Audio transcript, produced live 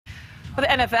Well,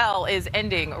 the NFL is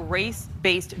ending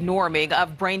race-based norming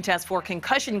of brain tests for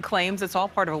concussion claims. It's all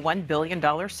part of a $1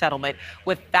 billion settlement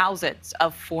with thousands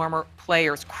of former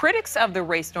players. Critics of the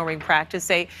race norming practice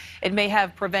say it may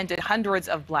have prevented hundreds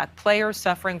of black players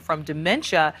suffering from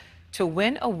dementia to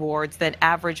win awards that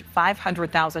average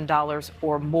 $500,000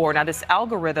 or more. Now, this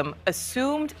algorithm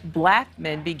assumed black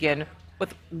men begin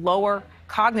with lower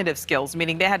cognitive skills,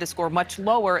 meaning they had to score much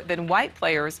lower than white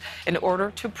players in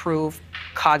order to prove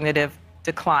cognitive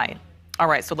decline. All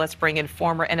right, so let's bring in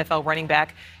former NFL running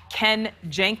back Ken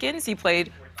Jenkins. He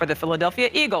played for the Philadelphia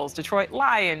Eagles, Detroit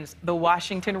Lions, the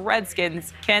Washington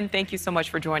Redskins. Ken, thank you so much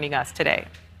for joining us today.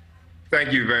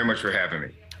 Thank you very much for having me.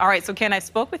 All right, so Ken, I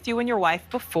spoke with you and your wife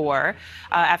before,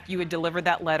 after you had delivered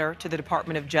that letter to the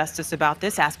Department of Justice about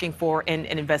this, asking for an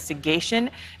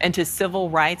investigation into civil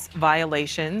rights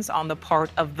violations on the part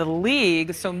of the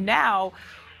league. So now,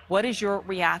 what is your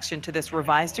reaction to this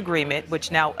revised agreement, which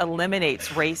now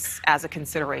eliminates race as a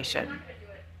consideration?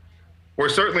 Well,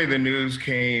 certainly the news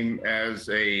came as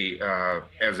a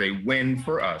win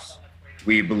for us.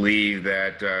 We believe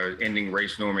that ending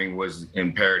race norming was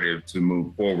imperative to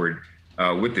move forward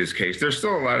with this case. There's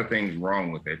still a lot of things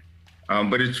wrong with it,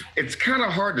 but it's kind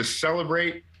of hard to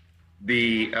celebrate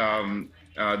the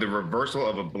reversal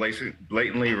of a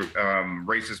blatantly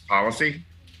racist policy.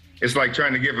 It's like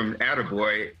trying to give them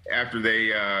attaboy after they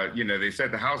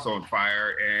set the house on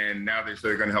fire, and now they say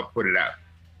they're going to help put it out.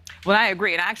 Well, I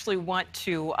agree, and I actually want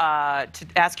to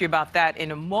ask you about that in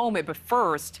a moment. But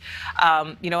first,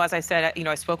 as I said,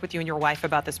 I spoke with you and your wife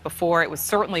about this before. It was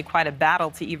certainly quite a battle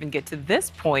to even get to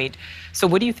this point. So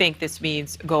what do you think this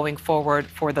means going forward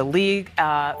for the league,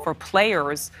 for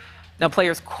players, now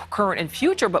players current and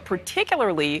future, but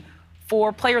particularly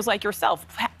for players like yourself,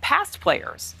 past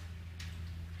players?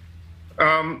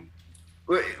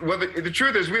 Well, the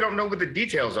truth is we don't know what the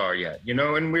details are yet,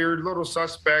 and we're a little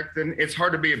suspect, and it's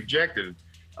hard to be objective.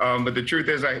 But the truth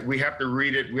is we have to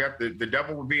read it. The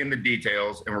devil will be in the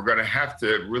details, and we're going to have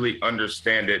to really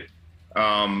understand it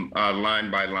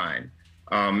line by line.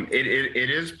 It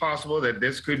is possible that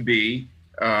this could be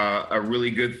a really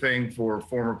good thing for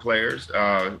former players,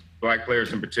 black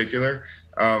players in particular.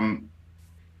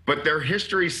 But their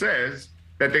history says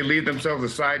that they leave themselves a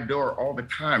side door all the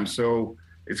time. So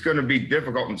it's going to be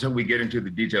difficult until we get into the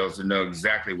details to know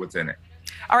exactly what's in it.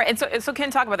 All right, and so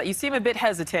Ken, talk about that. You seem a bit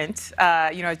hesitant,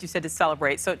 as you said, to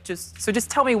celebrate. So just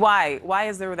tell me why. Why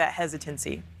is there that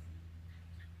hesitancy?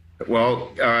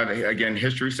 Well, again,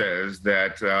 history says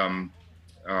that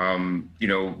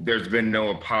there's been no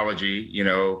apology.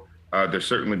 There's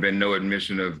certainly been no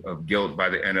admission of guilt by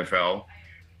the NFL,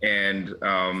 and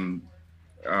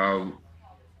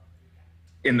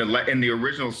in the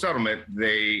original settlement,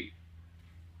 they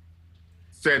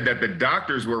said that the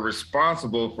doctors were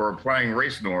responsible for applying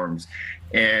race norms,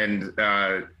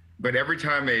 but every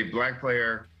time a black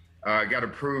player got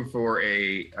approved for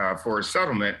a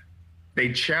settlement,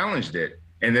 they challenged it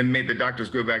and then made the doctors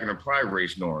go back and apply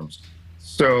race norms.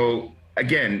 So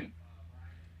again,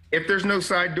 if there's no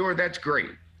side door, that's great.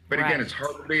 But again, Right. It's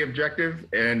hard to be objective,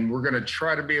 and we're going to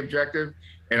try to be objective.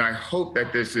 And I hope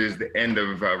that this is the end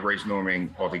of race norming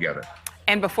altogether.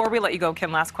 And before we let you go,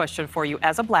 Ken, last question for you.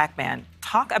 As a black man,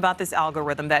 talk about this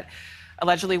algorithm that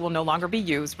allegedly will no longer be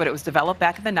used, but it was developed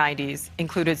back in the 90s,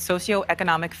 included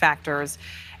socioeconomic factors,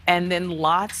 and then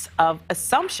lots of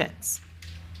assumptions.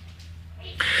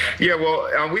 Yeah,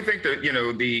 well, we think that,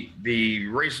 the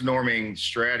race norming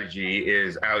strategy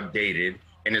is outdated,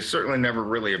 and it's certainly never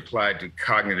really applied to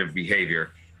cognitive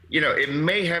behavior. It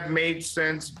may have made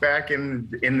sense back in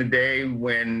the day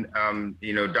when,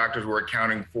 doctors were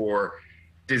accounting for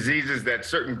diseases that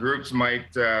certain groups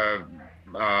might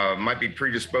be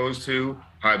predisposed to,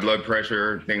 high blood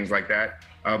pressure, things like that.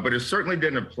 But it certainly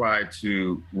didn't apply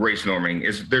to race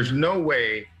norming. There's no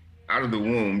way out of the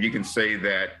womb you can say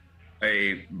that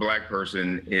a black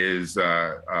person is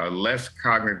less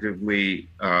cognitively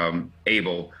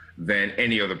able than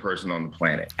any other person on the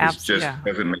planet. It just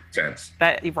doesn't make sense.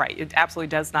 Right, it absolutely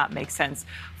does not make sense.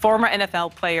 Former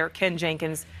NFL player Ken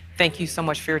Jenkins, thank you so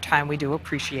much for your time. We do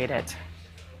appreciate it.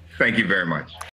 Thank you very much.